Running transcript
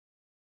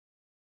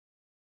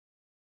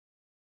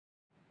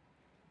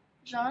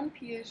Jean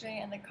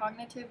Piaget and the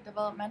cognitive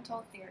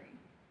developmental theory.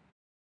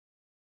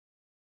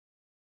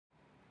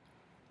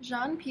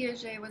 Jean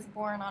Piaget was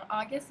born on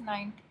August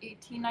 9,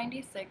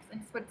 1896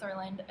 in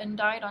Switzerland and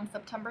died on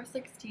September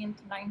 16,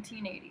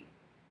 1980.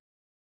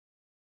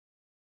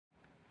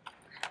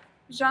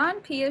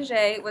 Jean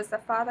Piaget was the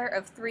father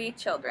of 3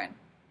 children.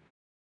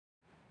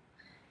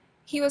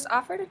 He was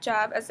offered a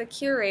job as a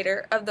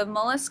curator of the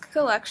mollusk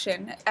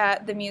collection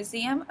at the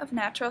Museum of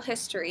Natural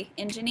History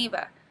in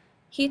Geneva.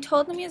 He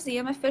told the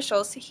museum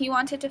officials he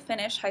wanted to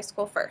finish high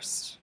school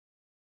first.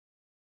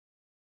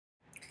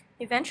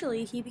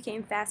 Eventually, he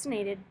became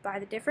fascinated by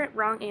the different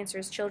wrong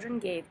answers children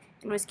gave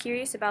and was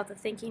curious about the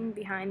thinking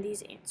behind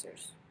these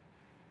answers.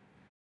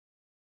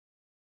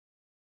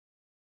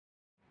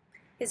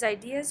 His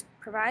ideas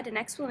provide an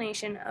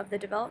explanation of the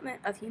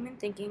development of human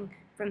thinking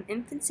from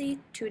infancy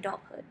to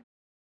adulthood.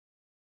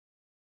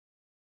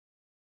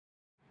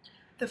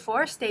 The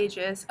 4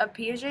 stages of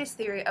Piaget's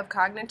theory of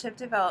cognitive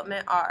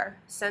development are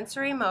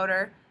sensory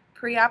motor,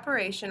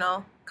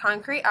 pre-operational,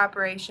 concrete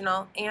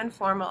operational, and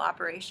formal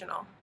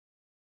operational.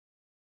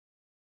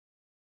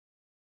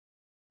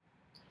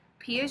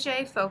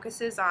 Piaget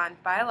focuses on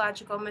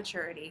biological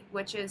maturity,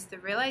 which is the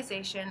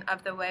realization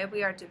of the way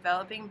we are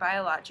developing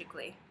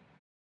biologically.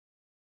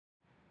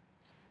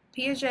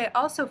 Piaget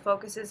also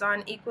focuses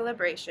on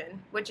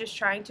equilibration, which is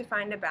trying to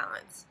find a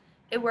balance.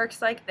 It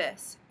works like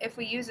this. If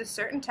we use a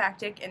certain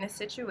tactic in a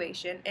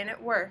situation and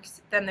it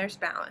works, then there's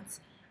balance.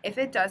 If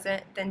it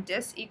doesn't, then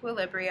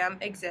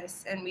disequilibrium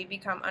exists and we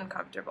become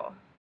uncomfortable.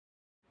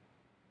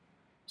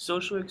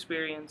 Social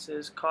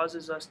experiences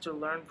causes us to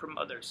learn from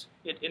others.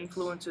 It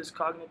influences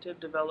cognitive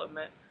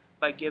development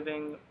by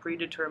giving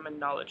predetermined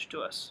knowledge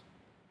to us.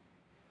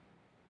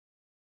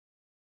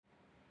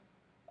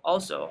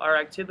 Also, our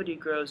activity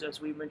grows as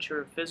we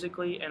mature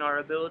physically and our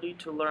ability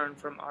to learn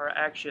from our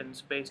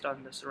actions based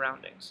on the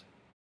surroundings.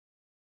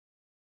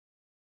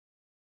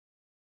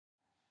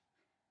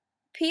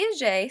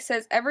 Piaget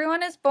says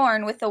everyone is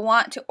born with the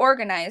want to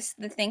organize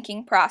the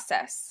thinking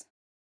process.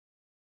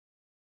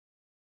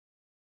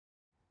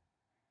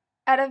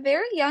 At a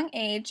very young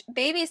age,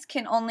 babies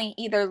can only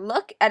either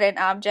look at an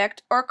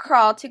object or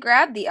crawl to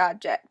grab the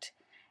object.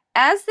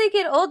 As they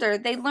get older,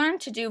 they learn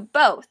to do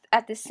both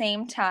at the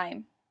same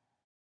time.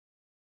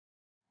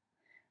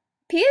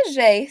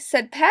 Piaget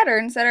said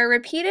patterns that are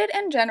repeated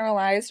and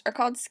generalized are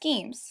called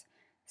schemes.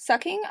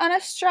 Sucking on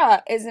a straw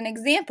is an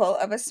example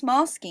of a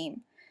small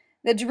scheme.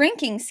 The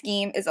drinking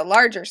scheme is a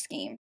larger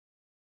scheme.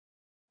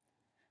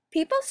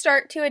 People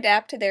start to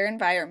adapt to their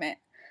environment.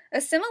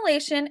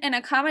 Assimilation and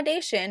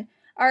accommodation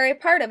are a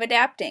part of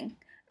adapting.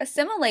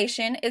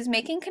 Assimilation is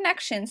making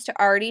connections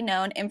to already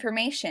known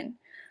information.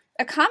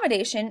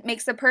 Accommodation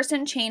makes a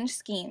person change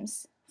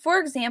schemes. For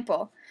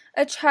example,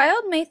 a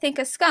child may think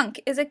a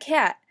skunk is a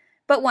cat,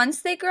 but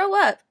once they grow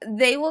up,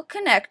 they will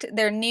connect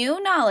their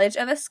new knowledge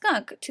of a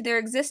skunk to their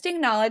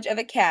existing knowledge of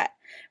a cat,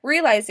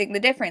 realizing the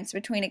difference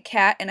between a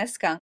cat and a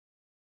skunk.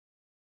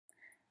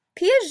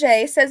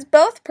 Piaget says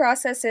both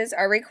processes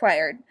are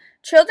required.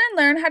 Children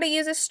learn how to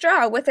use a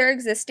straw with their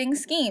existing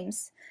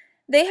schemes.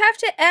 They have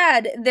to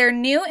add their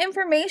new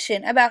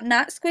information about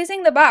not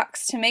squeezing the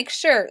box to make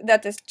sure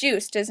that the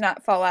juice does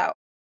not fall out.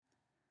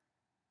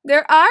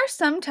 There are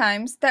some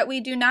times that we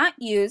do not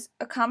use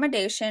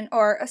accommodation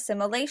or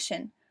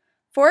assimilation.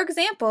 For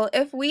example,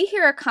 if we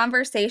hear a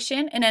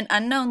conversation in an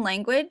unknown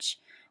language,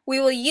 we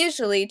will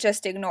usually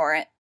just ignore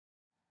it.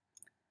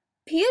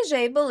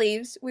 Piaget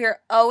believes we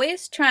are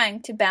always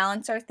trying to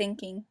balance our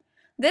thinking.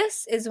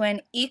 This is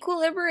when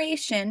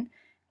equilibration,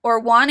 or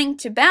wanting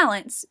to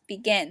balance,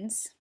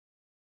 begins.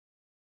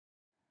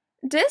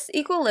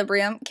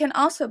 Disequilibrium can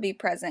also be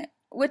present,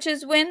 which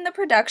is when the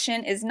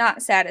production is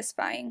not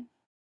satisfying.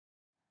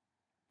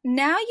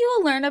 Now you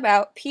will learn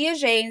about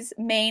Piaget's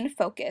main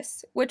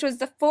focus, which was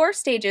the 4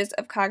 stages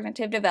of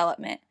cognitive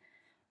development.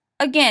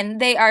 Again,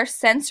 they are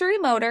sensory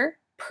motor,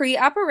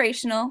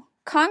 pre-operational,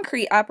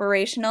 concrete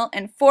operational,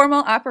 and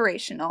formal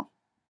operational.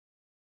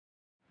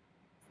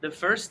 The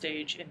first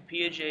stage in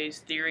Piaget's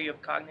theory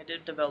of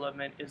cognitive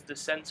development is the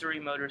sensory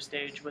motor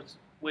stage,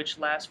 which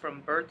lasts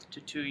from birth to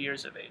 2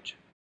 years of age.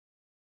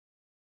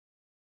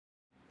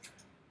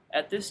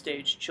 At this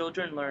stage,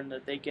 children learn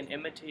that they can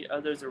imitate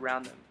others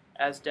around them,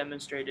 as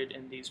demonstrated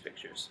in these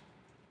pictures.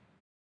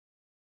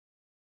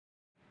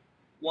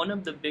 One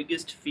of the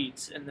biggest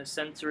feats in the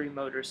sensory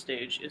motor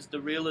stage is the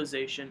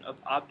realization of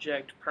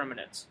object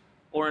permanence,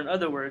 or in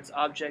other words,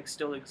 objects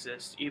still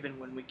exist even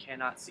when we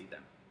cannot see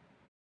them.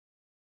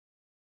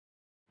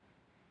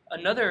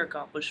 Another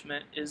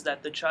accomplishment is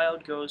that the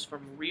child goes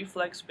from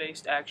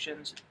reflex-based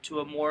actions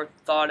to a more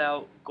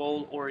thought-out,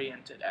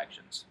 goal-oriented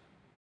actions.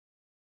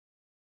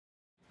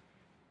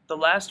 The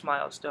last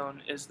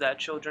milestone is that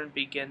children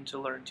begin to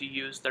learn to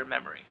use their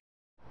memory.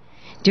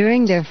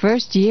 During their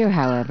first year,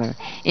 however,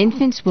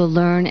 infants will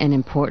learn an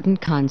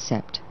important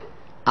concept: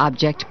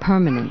 object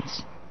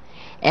permanence.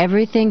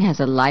 Everything has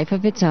a life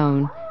of its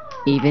own,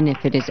 even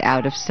if it is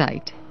out of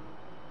sight.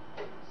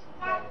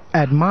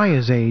 At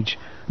Maya's age,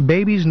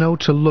 babies know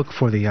to look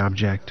for the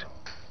object.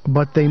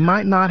 but they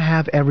might not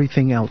have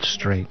everything else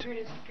straight.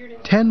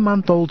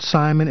 10-month-old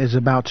Simon is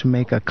about to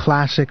make a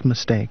classic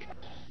mistake.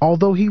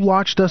 Although he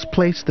watched us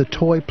place the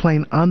toy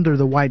plane under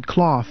the white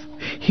cloth,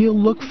 he'll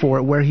look for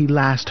it where he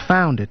last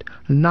found it,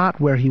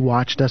 not where he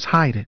watched us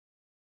hide it.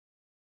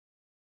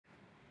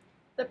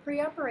 The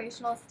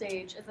preoperational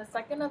stage is the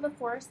second of the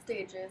 4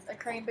 stages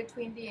occurring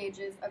between the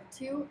ages of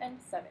 2 and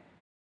 7.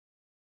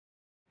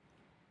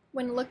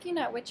 When looking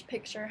at which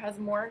picture has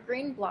more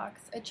green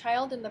blocks, a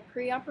child in the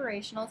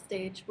preoperational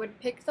stage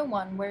would pick the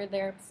one where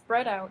they're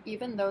spread out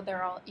even though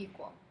they're all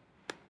equal.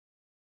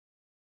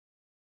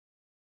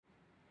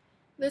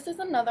 This is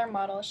another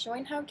model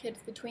showing how kids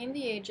between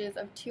the ages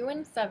of 2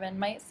 and 7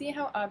 might see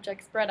how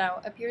objects spread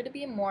out appear to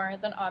be more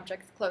than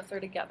objects closer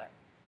together.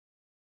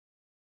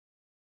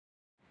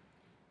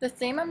 The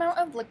same amount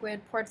of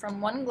liquid poured from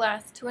one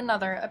glass to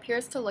another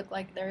appears to look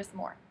like there is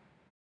more.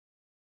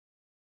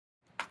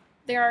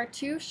 There are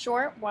 2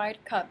 short, wide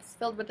cups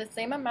filled with the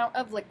same amount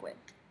of liquid.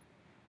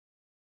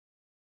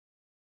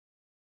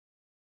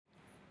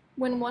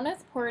 When one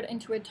is poured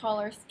into a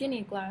taller,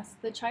 skinny glass,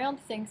 the child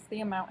thinks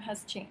the amount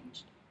has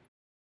changed.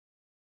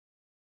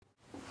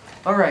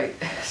 Alright,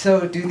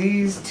 so do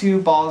these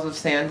 2 balls of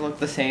sand look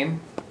the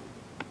same?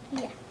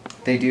 Yeah.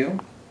 They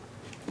do?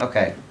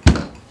 Okay.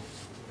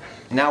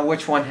 Now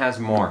which one has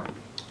more?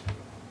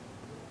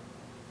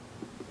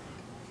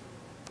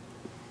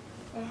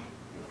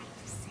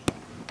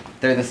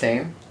 They're the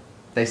same?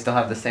 They still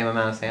have the same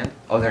amount of sand?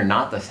 Oh, they're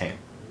not the same.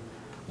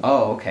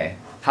 Oh, okay.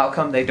 How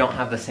come they don't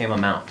have the same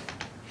amount?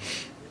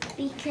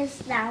 Because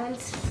that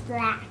one's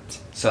flat.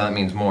 So that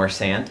means more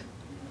sand?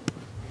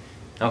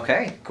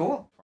 Okay,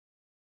 cool.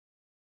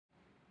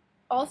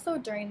 Also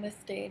during this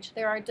stage,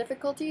 there are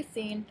difficulties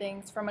seeing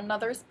things from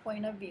another's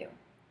point of view.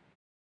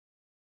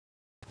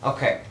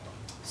 Okay,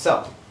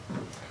 so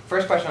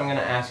first question I'm going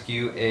to ask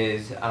you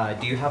is,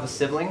 do you have a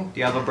sibling? Do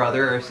you have a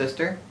brother or a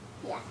sister?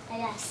 Yeah, I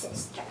got a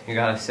sister. You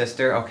got a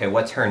sister? Okay,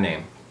 what's her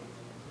name?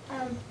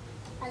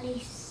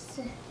 Elise.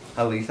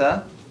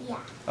 Aletha? Yeah.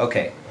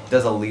 Okay,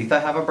 does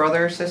Aletha have a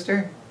brother or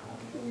sister?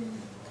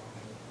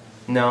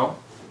 No?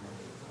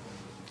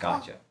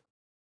 Gotcha.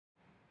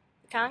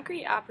 The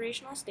concrete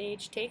operational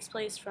stage takes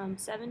place from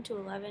 7 to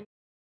 11.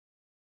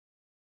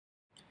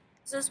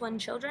 This is when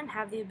children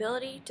have the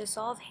ability to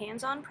solve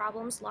hands-on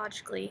problems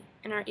logically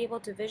and are able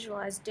to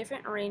visualize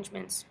different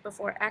arrangements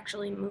before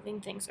actually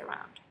moving things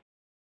around.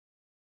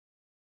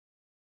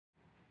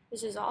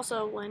 This is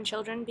also when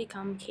children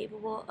become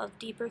capable of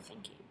deeper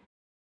thinking.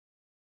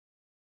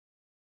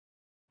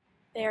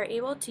 They are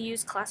able to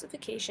use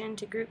classification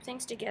to group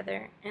things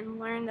together and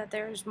learn that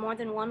there is more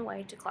than one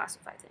way to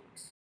classify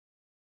things.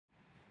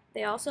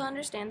 They also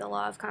understand the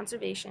law of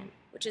conservation,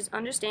 which is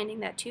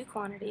understanding that 2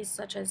 quantities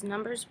such as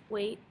numbers,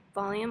 weight,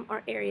 volume,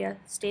 or area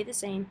stay the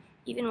same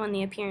even when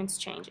the appearance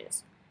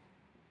changes.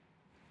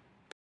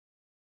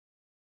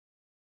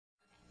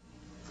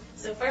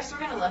 So first we're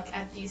going to look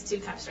at these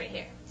 2 cups right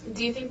here.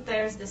 Do you think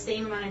there's the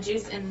same amount of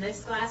juice in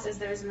this glass as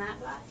there is in that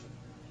glass?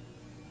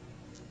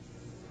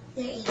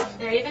 They're even.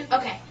 They're even?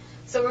 Okay.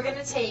 So we're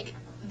going to take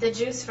the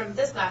juice from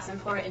this glass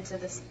and pour it into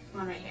this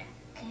one right here.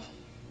 Okay.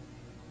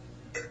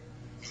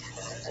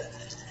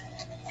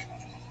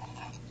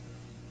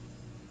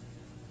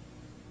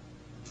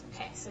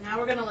 Okay, so now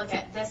we're going to look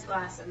at this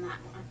glass and that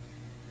one.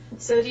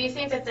 So do you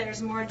think that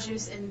there's more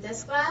juice in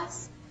this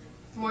glass,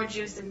 more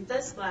juice in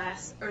this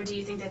glass, or do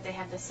you think that they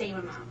have the same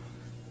amount?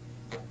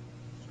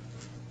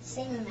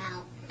 Same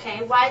amount.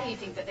 Okay, why do you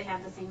think that they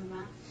have the same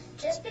amount?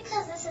 Just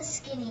because this is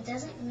skinny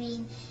doesn't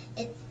mean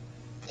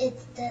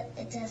it's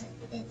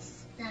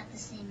not the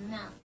same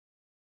amount.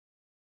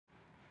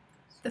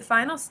 The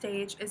final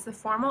stage is the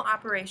formal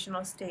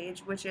operational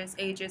stage, which is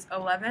ages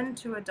 11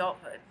 to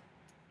adulthood.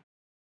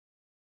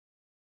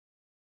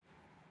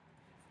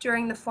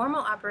 During the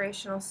formal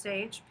operational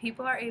stage,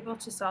 people are able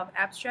to solve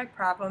abstract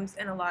problems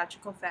in a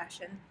logical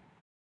fashion.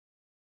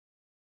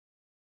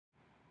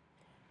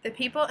 The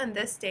people in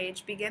this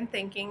stage begin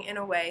thinking in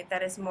a way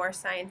that is more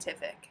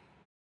scientific.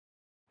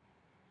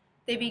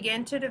 They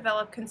begin to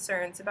develop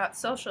concerns about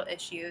social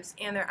issues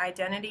and their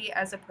identity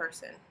as a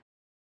person.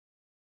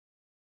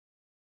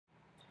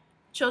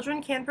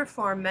 Children can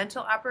perform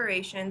mental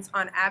operations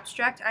on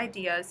abstract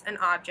ideas and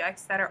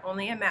objects that are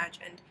only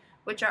imagined,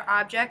 which are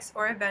objects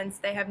or events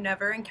they have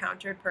never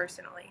encountered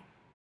personally.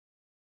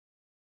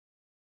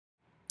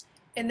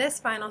 In this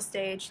final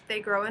stage, they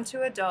grow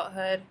into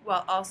adulthood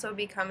while also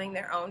becoming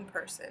their own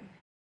person.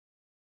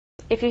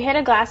 If you hit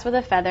a glass with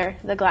a feather,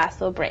 the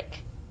glass will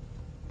break.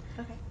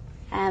 Okay.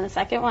 And the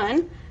second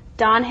one,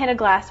 Dawn hit a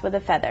glass with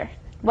a feather.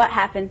 What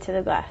happened to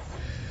the glass?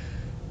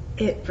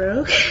 It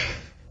broke.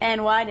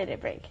 And why did it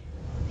break?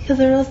 Because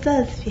the rule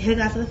says if you hit a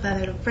glass with a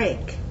feather, it'll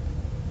break.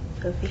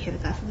 So if you hit a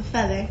glass with a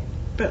feather, it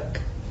broke.